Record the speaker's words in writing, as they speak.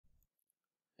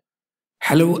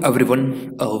Hello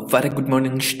everyone, a very good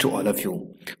morning to all of you.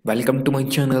 Welcome to my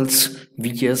channel's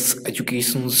VS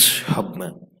Education's Hub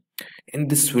में. In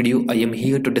this video, I am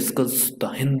here to discuss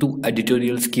the Hindu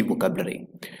editorials की vocabulary.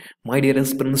 My dear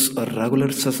aspirants,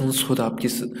 regular sessions होता है आपकी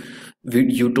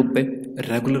YouTube पे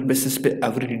regular basis पे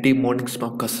everyday mornings में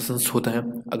आपका sessions होता है.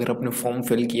 अगर आपने फॉर्म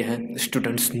फिल किया है,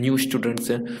 स्टूडेंट्स न्यू स्टूडेंट्स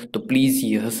हैं, तो प्लीज़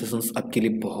यह सेशंस आपके लिए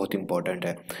बहुत इंपॉर्टेंट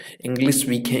है. इंग्लिश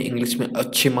वीक है, इंग्लिश में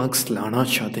अच्छे मार्क्स लाना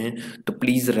चाहते हैं तो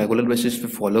प्लीज़ रेगुलर बेसिस पे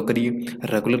फॉलो करिए,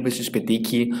 रेगुलर बेसिस पे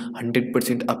देखिए.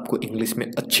 100% आपको इंग्लिश में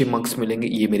अच्छे मार्क्स मिलेंगे,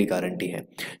 ये मेरी गारंटी है.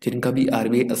 जिनका भी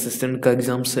RBI असिस्टेंट का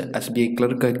एग्जाम्स है, SBI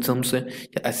क्लर्क का एग्जाम्स है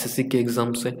या SSC के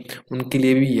एग्जाम्स है, उनके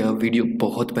लिए भी यह वीडियो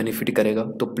बहुत बेनिफिट करेगा.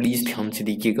 तो प्लीज़ ध्यान से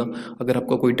देखिएगा. अगर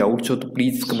आपका कोई डाउट्स हो तो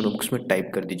प्लीज़ कमेंट बॉक्स में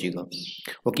टाइप कर दीजिएगा.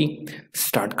 ओके,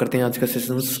 स्टार्ट करते हैं आज का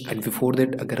सेशंस. एंड बिफोर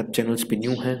दैट, अगर आप चैनल्स पे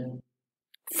न्यू हैं,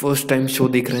 फर्स्ट टाइम शो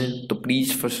देख रहे हैं, तो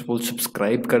please first of all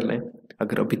subscribe कर लें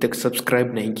अगर अभी तक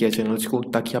सब्सक्राइब नहीं किया चैनल्स को,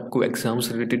 ताकि आपको एग्जाम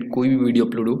से रिलेटेड कोई भी वीडियो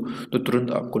अपलोड हो तो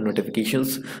तुरंत आपको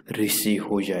नोटिफिकेशंस रिसीव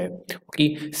हो जाए.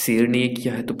 ओके, शेयर नहीं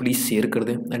किया है तो प्लीज़ शेयर कर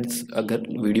दें. एंड अगर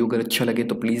वीडियो अगर अच्छा लगे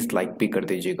तो प्लीज़ लाइक भी कर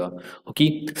दीजिएगा. ओके,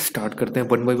 स्टार्ट करते हैं.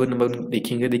 वन बाय वन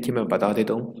देखेंगे. देखिए, मैं बता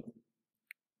देता हूँ.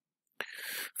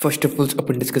 First of all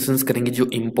upon discussions करेंगे जो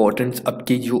इम्पोर्टेंट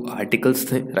आपके जो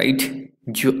आर्टिकल्स थे, राइट.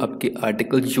 जो आपके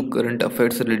आर्टिकल्स जो करंट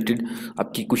अफेयर से रिलेटेड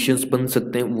आपकी क्वेश्चंस बन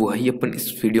सकते हैं, वही अपन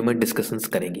इस वीडियो में डिस्कशंस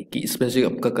करेंगे कि इसमें से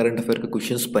आपका करंट अफेयर का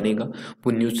क्वेश्चंस बनेगा,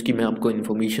 वो न्यूज़ की मैं आपको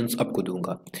इन्फॉर्मेशंस आपको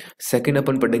दूंगा. सेकंड,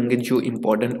 अपन पढ़ेंगे जो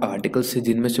इंपॉर्टेंट आर्टिकल्स है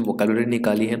जिनमें से वोकैबुलरी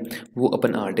निकाली है, वो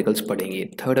अपन आर्टिकल्स पढ़ेंगे.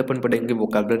 थर्ड, अपन पढ़ेंगे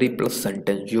वोकैबुलरी प्लस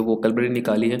सेंटेंस. जो वोकैबुलरी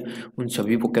निकाली है उन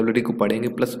सभी वोकैबुलरी को पढ़ेंगे,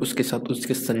 प्लस उसके साथ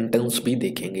उसके सेंटेंस भी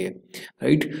देखेंगे,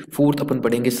 राइट. फोर्थ, अपन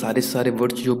पढ़ेंगे सारे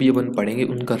वर्ड्स जो भी अपन पढ़ेंगे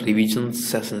उनका रिवीजन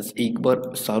सेशंस. एक बार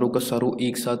सारों का सारों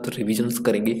एक साथ रिवीजन्स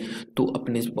करेंगे तो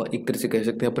अपने एक तरह से कह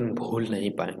सकते हैं अपन भूल नहीं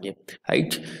पाएंगे,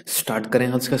 राइट. स्टार्ट करें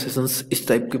आज का सेशंस. इस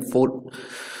टाइप के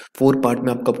फोर पार्ट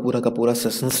में आपका पूरा का पूरा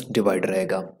सेशंस डिवाइड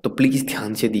रहेगा, तो प्लीज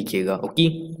ध्यान से देखिएगा. ओके,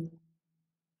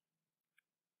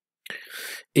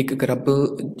 एक अगर आप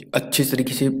अच्छे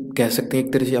तरीके से कह सकते हैं,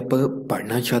 एक तरह से आप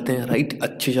पढ़ना चाहते हैं, राइट,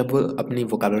 अच्छे से आप अपनी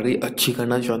वोकैबुलरी अच्छी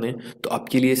करना चाहते हैं, तो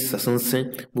आपके लिए सेशंस हैं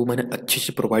वो मैंने अच्छे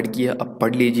से प्रोवाइड किया. आप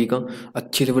पढ़ लीजिएगा.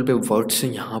 अच्छे लेवल पे वर्ड्स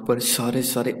हैं यहाँ पर,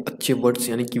 सारे अच्छे वर्ड्स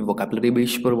यानी कि वोकैबुलरी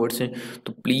बेस पर वर्ड्स हैं.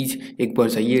 तो प्लीज़ एक बार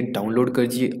जाइए, डाउनलोड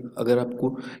करिए. अगर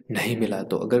आपको नहीं मिला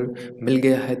तो, अगर मिल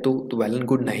गया है तो वेल एंड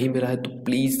गुड. नहीं मिला है तो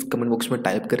प्लीज़ कमेंट बॉक्स में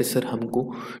टाइप करें, सर हमको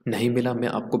नहीं मिला, मैं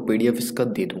आपको PDF इसका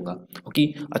दे दूंगा. ओके,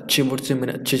 अच्छे वर्ड से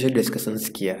मैंने अच्छे से डिस्कशंस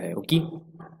किया है.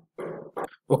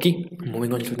 Okay,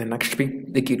 moving on to the next पे.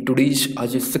 देखिए, टुडेज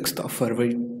आज 6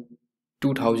 फरवरी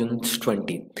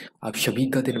 2020. आप सभी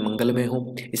का दिन मंगलमय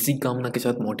हो, इसी कामना के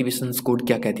साथ मोटिवेशन कोड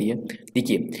क्या कहती है.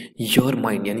 देखिए, योर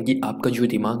माइंड यानी कि आपका जो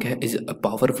दिमाग है इज अ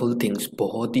पावरफुल थिंग्स.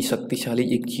 बहुत ही शक्तिशाली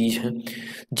एक चीज़ है.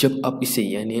 जब आप इसे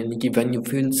यानी कि व्हेन यू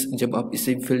फील्स, जब आप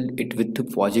इसे fill it with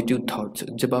positive thoughts,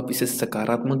 जब आप इसे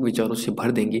सकारात्मक विचारों से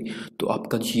भर देंगे तो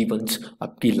आपका जीवन,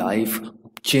 आपकी लाइफ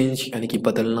चेंज यानी कि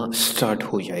बदलना स्टार्ट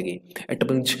हो जाएगी. एट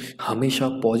मीन्स हमेशा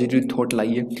पॉजिटिव थॉट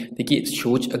लाइए. देखिए,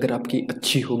 सोच अगर आपकी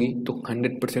अच्छी होगी तो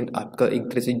 100% आपका एक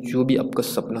तरह से जो भी आपका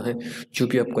सपना है, जो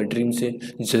भी आपका ड्रीम्स है,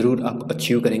 ज़रूर आप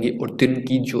अचीव करेंगे. और दिन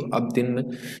की जो आप दिन में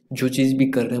जो चीज़ भी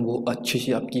कर रहे हैं वो अच्छे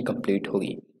से आपकी कंप्लीट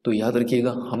होगी. तो याद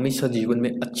रखिएगा, हमेशा जीवन में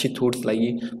अच्छे थॉट्स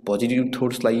लाइए, पॉजिटिव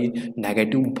थॉट्स लाइए.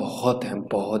 नेगेटिव बहुत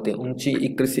है, उनसे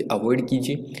एक तरह से अवॉइड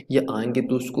कीजिए. या आएंगे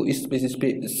तो उसको इस बेसिस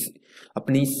पे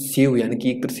अपनी सेव यानी कि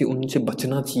एक तरह से उनसे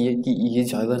बचना चाहिए कि ये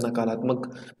ज़्यादा नकारात्मक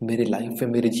मेरे लाइफ में,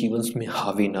 मेरे जीवन में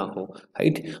हावी ना हो,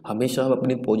 राइट. हमेशा आप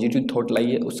अपने पॉजिटिव थॉट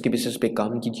लाइए, उसके बेसिस पे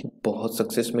काम कीजिए, बहुत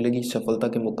सक्सेस मिलेगी, सफलता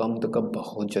के मुकाम तक आप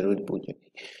बहुत जरूर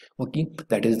पहुँचेंगे. Okay,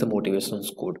 that is the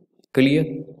motivation code.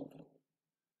 Clear.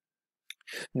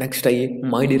 Next आइए,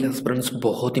 माय डियर एस्पिरेंट्स,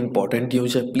 बहुत इंपॉर्टेंट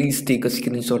न्यूज है. Please take a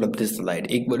screenshot of this slide.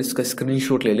 एक बार इसका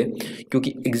स्क्रीनशॉट ले ले,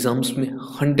 क्योंकि एग्जाम्स में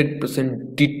 100%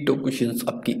 डिट्टो क्वेश्चंस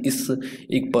आपकी इस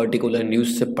एक पर्टिकुलर न्यूज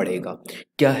से पड़ेगा.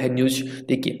 क्या है न्यूज?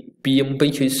 देखिए, PM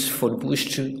पेजेस फॉर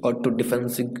बूस्ट और to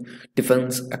defence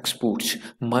exports.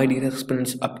 My dear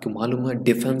aspirants, आपको मालूम है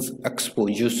डिफेंस एक्सपो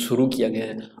जो शुरू किया गया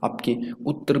है आपके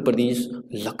उत्तर प्रदेश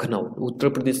लखनऊ, उत्तर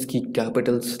प्रदेश की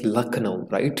कैपिटल्स लखनऊ,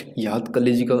 राइट. याद कर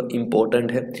लीजिएगा,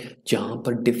 इंपॉर्टेंट है. जहाँ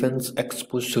पर डिफेंस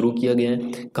एक्सपो शुरू किया गया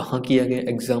है, कहाँ किया गया,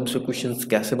 एग्जाम से क्वेश्चन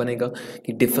कैसे बनेगा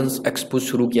कि डिफेंस एक्सपो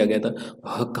शुरू किया गया था,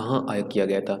 वह कहाँ किया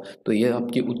गया था. तो यह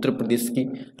आपके उत्तर प्रदेश की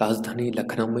राजधानी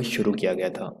लखनऊ में शुरू किया गया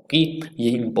था कि ये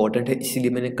इंपॉर्टेंट है,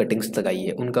 इसीलिए मैंने कटिंग्स लगाई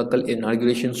है। उनका कल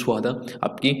इनाग्रेशन हुआ था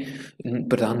आपकी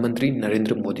प्रधानमंत्री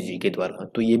नरेंद्र मोदी जी के द्वारा,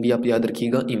 तो ये भी आप याद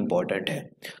रखिएगा, इंपॉर्टेंट है।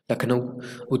 लखनऊ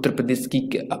उत्तर प्रदेश की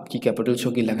आपकी कैपिटल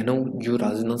होगी लखनऊ, जो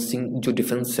राजनाथ सिंह जो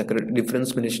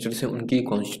डिफेंस मिनिस्टर हैं उनकी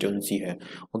कॉन्स्टिट्यूंसी है।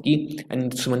 Okay,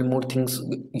 and so many more things,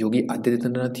 Yogi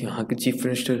Adityanath यहाँ के चीफ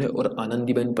मिनिस्टर है और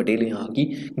आनंदीबेन पटेल यहाँ की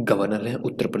गवर्नर है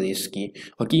उत्तर प्रदेश की।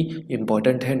 ओके,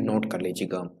 इंपॉर्टेंट है, नोट कर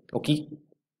लीजिएगा। ओके,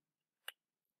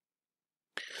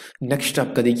 नेक्स्ट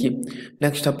आपका देखिए,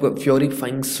 नेक्स्ट आपका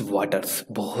प्योरीफाइंग्स वाटर्स,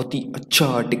 बहुत ही अच्छा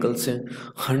आर्टिकल्स है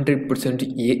 100%।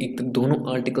 ये एक दोनों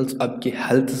आर्टिकल्स आपके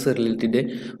हेल्थ से रिलेटेड है,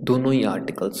 दोनों ही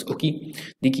आर्टिकल्स। ओके,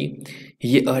 देखिए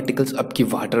ये आर्टिकल्स आपकी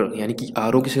वाटर यानी कि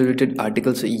आरओ से रिलेटेड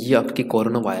आर्टिकल्स है, ये आपके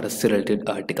कोरोना वायरस से रिलेटेड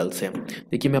आर्टिकल्स हैं।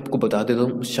 देखिए मैं आपको बता देता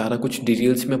हूँ, सारा कुछ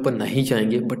डिटेल्स में अपन नहीं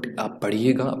जाएंगे, बट आप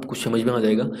पढ़िएगा आपको समझ में आ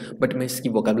जाएगा। बट मैं इसकी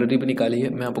वोकैबुलरी भी निकाली है,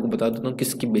 मैं आपको बता देता हूँ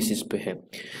किसकी बेसिस पे है।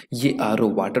 ये आरओ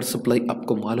वाटर सप्लाई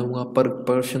आपको मालूम होगा पर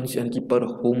पर्सन यानी कि पर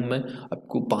होम में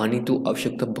आपको पानी तो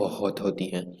आवश्यकता बहुत होती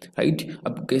है, राइट।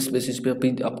 अब किस बेसिस पे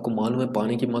अभी आपको मालूम है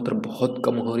पानी की मात्रा बहुत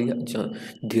कम हो रही है,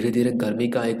 धीरे धीरे गर्मी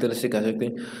का एक तरह से कह सकते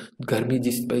हैं, गर्मी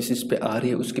जिस बेसिस पे आ रही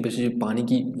है उसके बेसिस पे पानी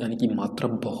की यानी कि मात्रा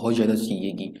बहुत ज़्यादा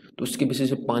चाहिएगी, तो उसके बेसिस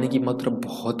पे पानी की मात्रा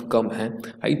बहुत कम है,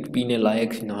 राइट। पीने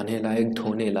लायक, नहाने लायक,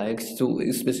 धोने लायक, जो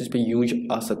इस बेसिस पे यूज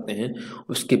आ सकते हैं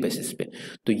उसके बेसिस पे।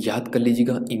 तो याद कर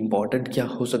लीजिएगा इंपॉर्टेंट क्या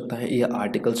हो सकता है ये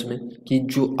आर्टिकल्स में, कि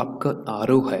जो आपका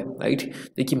आरओ है, राइट।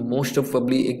 देखिए मोस्ट ऑफ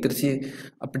पब्लिक एक तरह से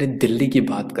अपने दिल्ली की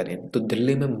बात करें तो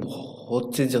दिल्ली में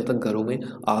बहुत से ज़्यादा घरों में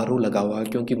आरओ लगा हुआ है,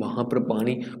 क्योंकि वहाँ पर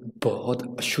पानी बहुत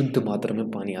अशुद्ध मात्रा में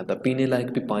पानी आता, पीने लायक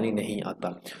भी पानी नहीं आता।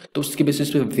 तो उसके बेसिस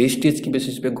पे, वेस्टेज की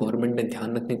बेसिस पे गवर्नमेंट ने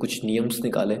ध्यान रखने कुछ नियम्स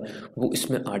निकाले, वो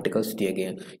इसमें आर्टिकल्स दिए गए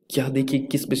हैं। क्या देखिए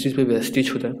किस बेसिस पे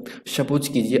वेस्टेज होता है। सपोज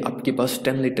कीजिए आपके पास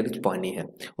 10 लीटर पानी है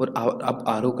और आप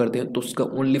आरओ करते हैं तो उसका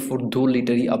ओनली फॉर 2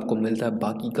 लीटर ही आपको मिलता है,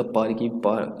 बाकी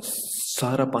का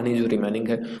सारा पानी जो रिमेनिंग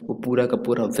है वो पूरा का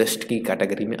पूरा वेस्ट की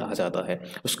कैटेगरी में आ जाता है,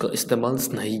 उसका इस्तेमाल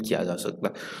नहीं किया जा सकता,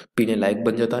 पीने लायक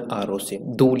बन जाता है आरओ से।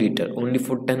 2 लीटर ओनली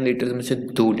फॉर 10 लीटर में से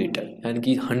 2 लीटर, यानी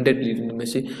कि 100 लीटर में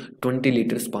से 20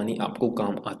 लीटर्स पानी आपको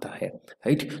काम आता है,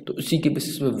 राइट। तो उसी के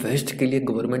बेसिस पे वेस्ट के लिए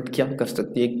गवर्नमेंट क्या कर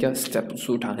सकती है, क्या स्टेप्स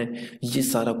उठाएं, ये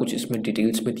सारा कुछ इसमें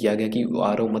डिटेल्स में दिया गया कि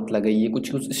आरओ मत लगाइए,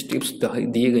 कुछ कुछ स्टेप्स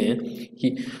दिए गए हैं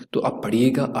कि, तो आप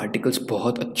पढ़िएगा आर्टिकल्स,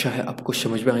 बहुत अच्छा है, आपको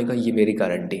समझ में आएगा, ये मेरी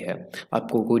गारंटी है।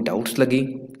 आपको कोई डाउट्स लगे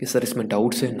कि सर इसमें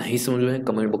डाउट्स है, नहीं समझ में,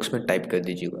 कमेंट बॉक्स में टाइप कर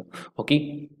दीजिएगा। Okay,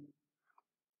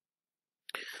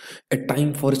 A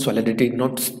time for solidity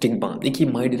not stigma. देखिए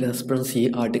माय डियर एस्पिरेंट्स,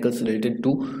 ये आर्टिकल्स रिलेटेड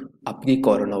टू आपकी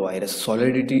corona virus.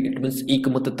 Solidity it means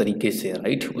एकमत तरीके से,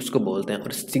 राइट, उसको बोलते हैं,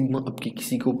 और स्टिग्मा आपकी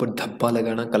किसी के ऊपर धब्बा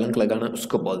लगाना, कलंक लगाना,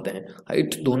 उसको बोलते हैं,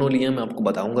 राइट। दोनों लिए मैं आपको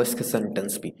बताऊंगा इसके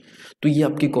सेंटेंस भी। तो ये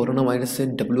आपकी कोरोना वायरस से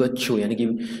WHO यानी कि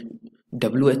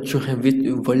WHO है,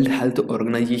 विद वर्ल्ड हेल्थ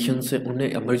ऑर्गेनाइजेशन से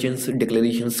उन्हें इमरजेंसी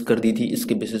डिक्लेरेशंस कर दी थी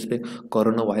इसके बेसिस पे,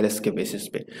 कोरोना वायरस के बेसिस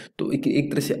पे। तो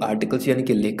एक तरह से आर्टिकल्स यानी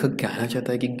कि लेखक कहना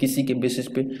चाहता है कि किसी के बेसिस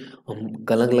पे हम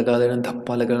कलंक लगा देना,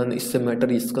 धप्पा लगा देना, इससे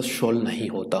मैटर इसका सॉल्व नहीं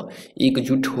होता।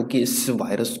 एकजुट होकर इस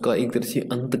वायरस का एक तरह से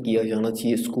अंत किया जाना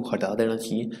चाहिए, इसको हटा देना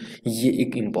चाहिए। ये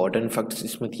एक इम्पॉर्टेंट फैक्ट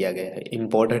इसमें दिया गया है,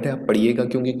 इंपॉर्टेंट है, आप पढ़िएगा,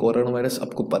 क्योंकि कोरोना वायरस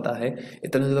आपको पता है,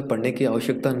 इतना ज़्यादा पढ़ने की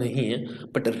आवश्यकता नहीं है,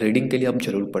 बट रीडिंग के लिए आप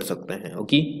जरूर पढ़ सकते हैं।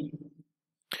 ओके,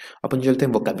 अपन चलते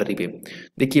हैं वोकैबुलरी पे।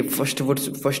 देखिए फर्स्ट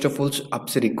ऑफ ऑल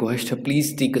आपसे रिक्वेस्ट है,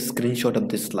 please take a screenshot of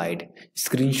this slide.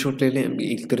 Screenshot ले लें,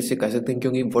 एक तरह से कह सकते हैं,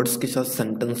 क्योंकि वर्ड्स के साथ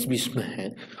सेंटेंस भी इसमें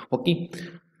है। ओके,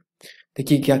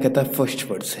 देखिए क्या कहता है first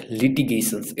words,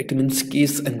 litigations, it means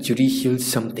case and judicial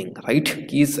something, right.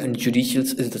 Case and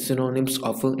जुडिशियल्स is the synonyms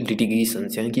of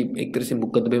litigations, यानी कि एक तरह से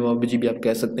मुकदमेबाजी भी आप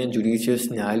कह सकते हैं, जुडिशियस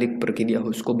न्यायालयिक प्रक्रिया हो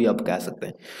उसको भी आप कह सकते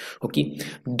हैं। Okay,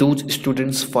 those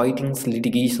students fighting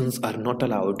litigations are not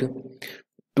allowed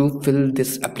to fill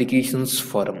this applications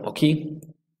form. Okay,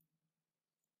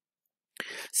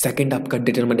 second आपका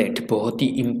डिटर्मिनेट, बहुत ही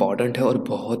इंपॉर्टेंट है और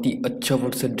बहुत ही अच्छा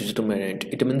वर्ड है डिटर्मिनेट।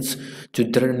 इट मीन्स जो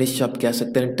दृढ़ निश्चय आप कह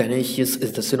सकते हैं, tenacious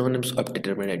is the synonyms of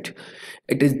determinate.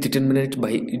 It is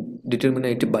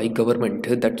determinate by government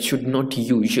that should not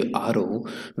use RO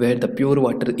where the pure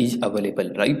water is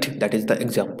available, right, that is the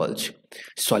examples।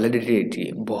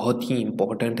 Solidity बहुत ही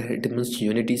important है, it means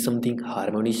unity something,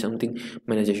 harmony something,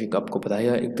 मैंने जैसे कि आपको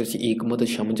बताया एक तरह से एकमत,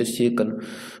 सामंजस्य,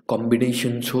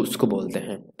 कॉम्बिनेशन हो उसको बोलते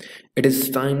हैं। It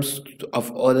is times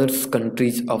of others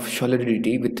countries of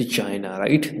solidity with China,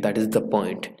 right, that is the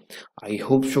point. I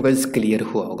hope so guys clear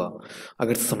हुआ होगा।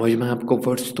 अगर समझ में आए आपको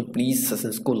वर्ड्स तो प्लीज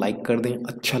सेशंस को लाइक कर दें,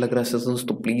 अच्छा लग रहा है सेशंस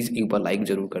तो प्लीज एक बार लाइक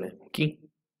जरूर करें। ओके,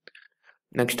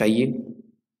 नेक्स्ट आइए।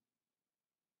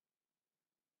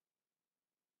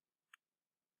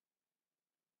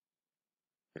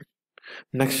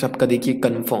 नेक्स्ट आपका देखिए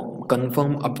कन्फर्म।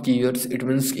 कन्फर्म आपकी years it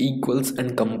means equals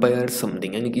and compare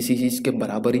something, यानी किसी चीज़ के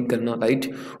बराबर ही करना,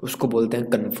 राइट, उसको बोलते हैं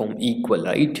कन्फर्म। इक्वल,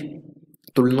 राइट,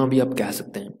 तुलना भी आप कह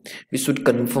सकते हैं। We should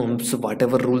confirm watt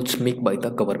ever rules make by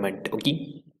the government. Okay.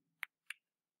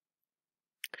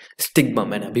 Stigma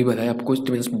मैंने अभी बताया आपको, it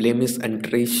means blemish and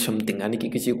trace something, यानी कि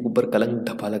किसी के ऊपर कलंक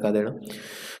धब्बा लगा देना।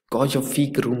 Cause of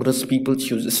week रूमरस people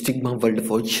use stigma world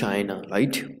for China,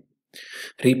 right.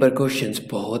 रिपरकॉशंस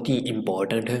बहुत ही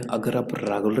इंपॉर्टेंट है। अगर आप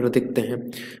रेगुलर देखते हैं,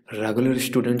 रेगुलर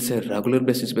स्टूडेंट्स हैं, रेगुलर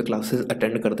बेसिस पे क्लासेस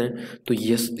अटेंड करते हैं, तो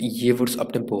यस ये वर्ड्स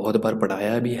आपने बहुत बार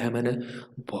पढ़ाया भी है, मैंने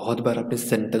बहुत बार आपने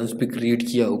सेंटेंस भी क्रिएट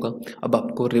किया होगा। अब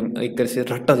आपको एक तरह से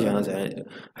रट जाना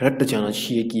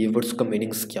चाहिए कि ये वर्ड्स का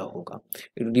मीनिंग्स क्या होगा।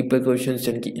 रिपरकॉशंस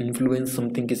यानी कि इन्फ्लुएंस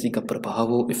समथिंग, किसी का प्रभाव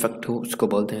हो, इफेक्ट हो, उसको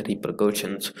बोलते हैं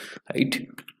रिपरकॉशंस, right.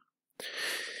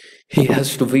 He has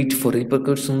to wait for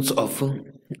repercussions of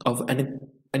an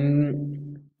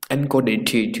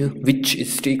encoded which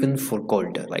is taken for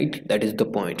cold, right? That is the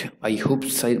point. I hope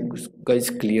guys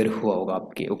clear हुआ होगा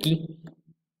आपके। ओके।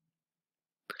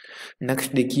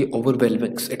 नेक्स्ट देखिए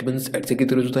ओवरवेलमिंग्स, इट मीन्स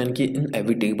एग्जीक्यूटिव होता है कि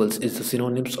इनएविटेबल्स is the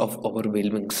synonyms of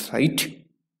ओवरवेलमिंग्स, right.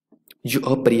 जो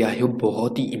अपर्याय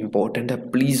बहुत ही important है,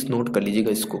 प्लीज नोट कर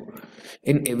लीजिएगा इसको।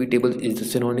 Inevitable is the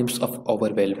synonyms of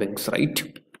ओवरवेलमिंग्स, right.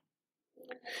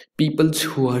 People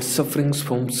who are suffering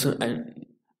from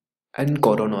and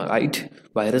corona, right,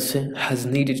 virus has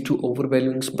needed to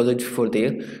overwhelming budget for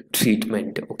their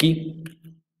treatment। Okay।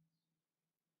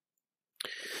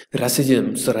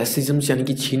 Racism यानी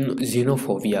कि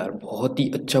xenophobia, बहुत ही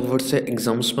अच्छा वर्ड्स है,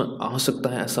 एग्जाम्स में आ सकता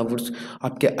है ऐसा वर्ड्स।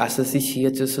 आपके एसएससी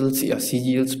CHSL या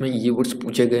CGLs में ये वर्ड्स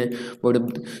पूछे गए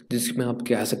वर्ड, जिसमें आप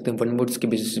कह सकते हैं वन वर्ड्स के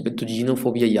बेसिस पे। तो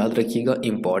जीनोफोबिया याद रखिएगा,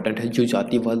 इंपॉर्टेंट है। जो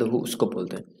जातिवाद हो उसको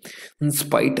बोलते हैं। In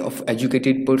spite of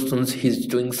educated persons he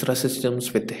is doing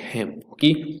रेसिज्म्स with him.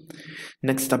 Okay.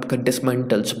 Next आपका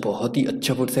डिसमेंटल्स, बहुत ही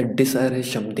अच्छा वर्ड है। डिसआयर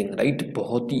समथिंग, राइट,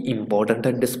 बहुत ही इंपॉर्टेंट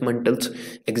है डिसमेंटल्स,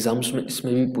 एग्जाम्स में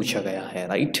इसमें भी पूछा गया है,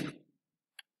 right.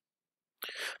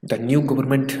 The new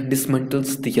government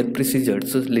डिसमेंटल्स there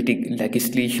procedures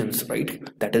legislations, right,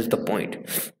 that is the point.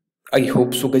 I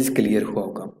hope so guys clear हुआ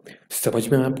होगा, समझ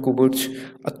में आपको वर्ड्स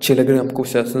अच्छे लग रहे हैं आपको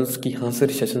सेशंस की? हाँ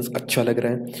सर सेशंस अच्छा लग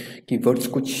रहा है कि वर्ड्स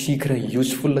कुछ सीख रहे हैं,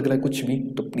 यूजफुल लग रहा है कुछ भी,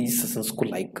 तो प्लीज सेशंस को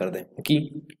लाइक कर दें। ओके।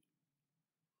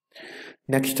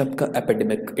 नेक्स्ट आपका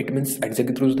एपिडेमिक, इट मीन्स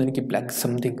एग्जीक्यूटिव होता है कि ब्लैक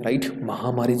समथिंग, राइट,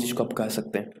 महामारी जिसको आप कह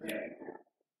सकते हैं।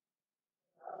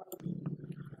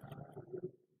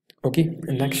 ओके।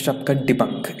 नेक्स्ट आपका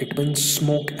debunk, it means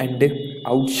smoke and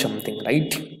out something,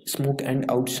 right, smoke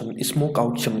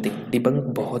out something.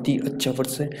 Debunk बहुत ही अच्छा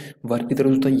वर्ड है, वर्ड की तरह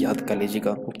होता है, याद कर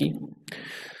लीजिएगा। Okay.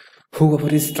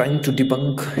 whoever is trying to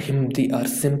debunk him they are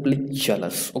simply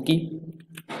jealous। Okay.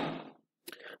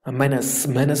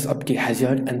 Minus आपकी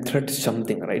hazard and threat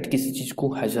something, right, किसी चीज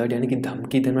को हैजार्ड यानी कि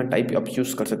धमकी देना टाइप आप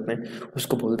यूज कर सकते हैं,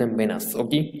 उसको बोलते हैं मेनस।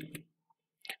 ओके।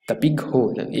 द बिग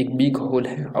होल, एक बिग होल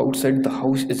है outside the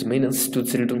house is मेनस to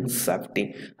children safety,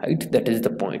 right, that is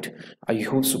the point. I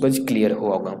hope so guys clear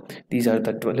हुआ होगा। These are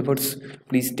the 12 words,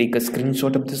 please take a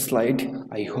screenshot of this slide.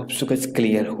 I hope so guys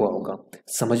clear हुआ होगा,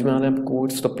 समझ में आ रहा है आपको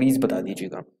words, तो प्लीज बता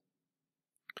दीजिएगा।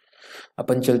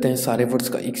 अपन चलते हैं सारे वर्ड्स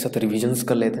का एक साथ रिविजन्स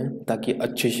कर लेते हैं, ताकि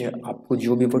अच्छे से आपको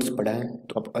जो भी वर्ड्स पढ़ा है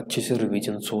तो आप अच्छे से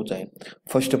रिविजन्स हो जाए।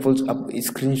 फर्स्ट ऑफ ऑल आप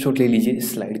स्क्रीनशॉट ले लीजिए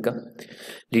इस स्लाइड का।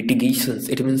 Litigations,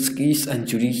 it means case and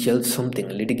judicial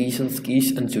something, litigations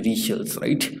case and जुडिशियल्स,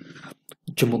 right,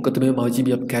 जो मुकदमेबाजी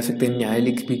भी आप कह सकते हैं,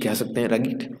 न्यायालय भी कह सकते हैं,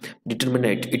 right.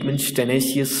 Determinate, it means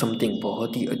tenacious something,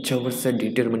 बहुत ही अच्छा वर्ड है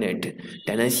determinate.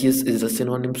 Tenacious is the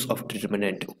synonyms of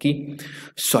determinate. Okay.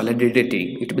 Solidarity,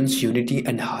 it means unity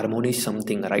and harmony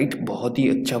something, right, बहुत ही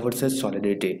अच्छा वर्ड है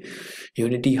सॉलिडेरिटी,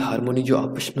 यूनिटी हार्मोनी, जो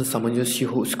आपस में सामंजस्य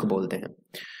हो उसको बोलते हैं।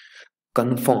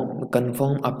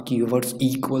 कन्फर्म आपकी वर्ड्स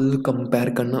इक्वल कंपेयर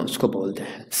करना उसको बोलते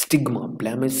हैं। Stigma,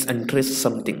 blemish and trace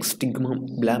something, stigma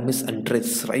blemish and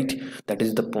trace, right, that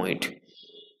is the point.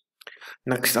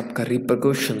 Next आपका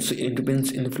repercussions, it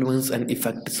means influence and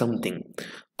effect something.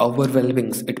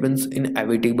 ओवरवेलमिंग्स, it means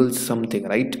inevitable something,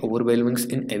 right, ओवरवेलमिंग्स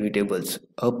इनएविटेबल्स,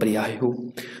 अपर्याय हो।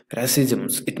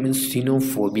 रेसिज्म्स, it means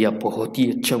सीनोफोबिया, बहुत ही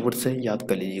अच्छा word है, याद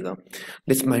कर लीजिएगा।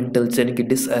 डिसमेंटल्स यानी कि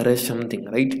डिसअरेज समथिंग,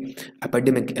 राइट।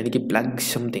 एपिडेमिक यानी कि ब्लैक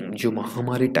समथिंग, जो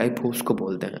महामारी टाइप हो उसको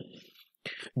बोलते हैं।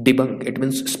 Debunk, it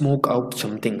means smoke out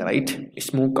something, right,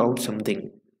 smoke out something.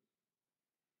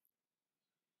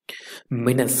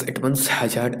 Menace, it means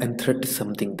hazard and threat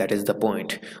something, that is the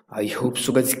point. I hope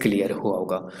so guys clear हुआ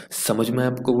होगा, समझ में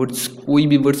आपको वर्ड्स, कोई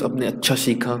भी वर्ड्स आपने अच्छा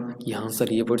सीखा यहाँ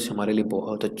सर ये वर्ड्स हमारे लिए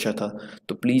बहुत अच्छा था,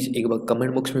 तो प्लीज़ एक बार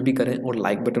कमेंट बॉक्स में भी करें और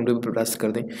लाइक बटन पे भी प्रेस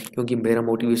कर दें, क्योंकि मेरा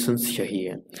मोटिवेशन यही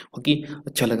है। ओके,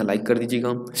 अच्छा लगा लाइक कर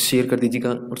दीजिएगा, शेयर कर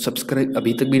दीजिएगा, और सब्सक्राइब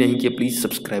अभी तक भी नहीं किया प्लीज़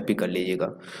सब्सक्राइब भी कर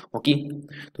लीजिएगा। ओके,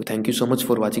 तो thank you so much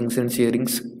for watching and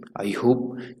sharings. I hope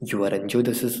you are enjoy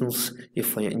the sessions.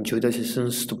 If I enjoy the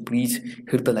sessions, so please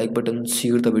hit the like button,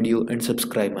 share the video and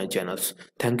subscribe my channels.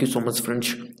 Thank you so much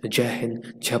friends. Jai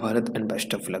Hind, Jai Bharat and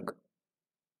best of luck.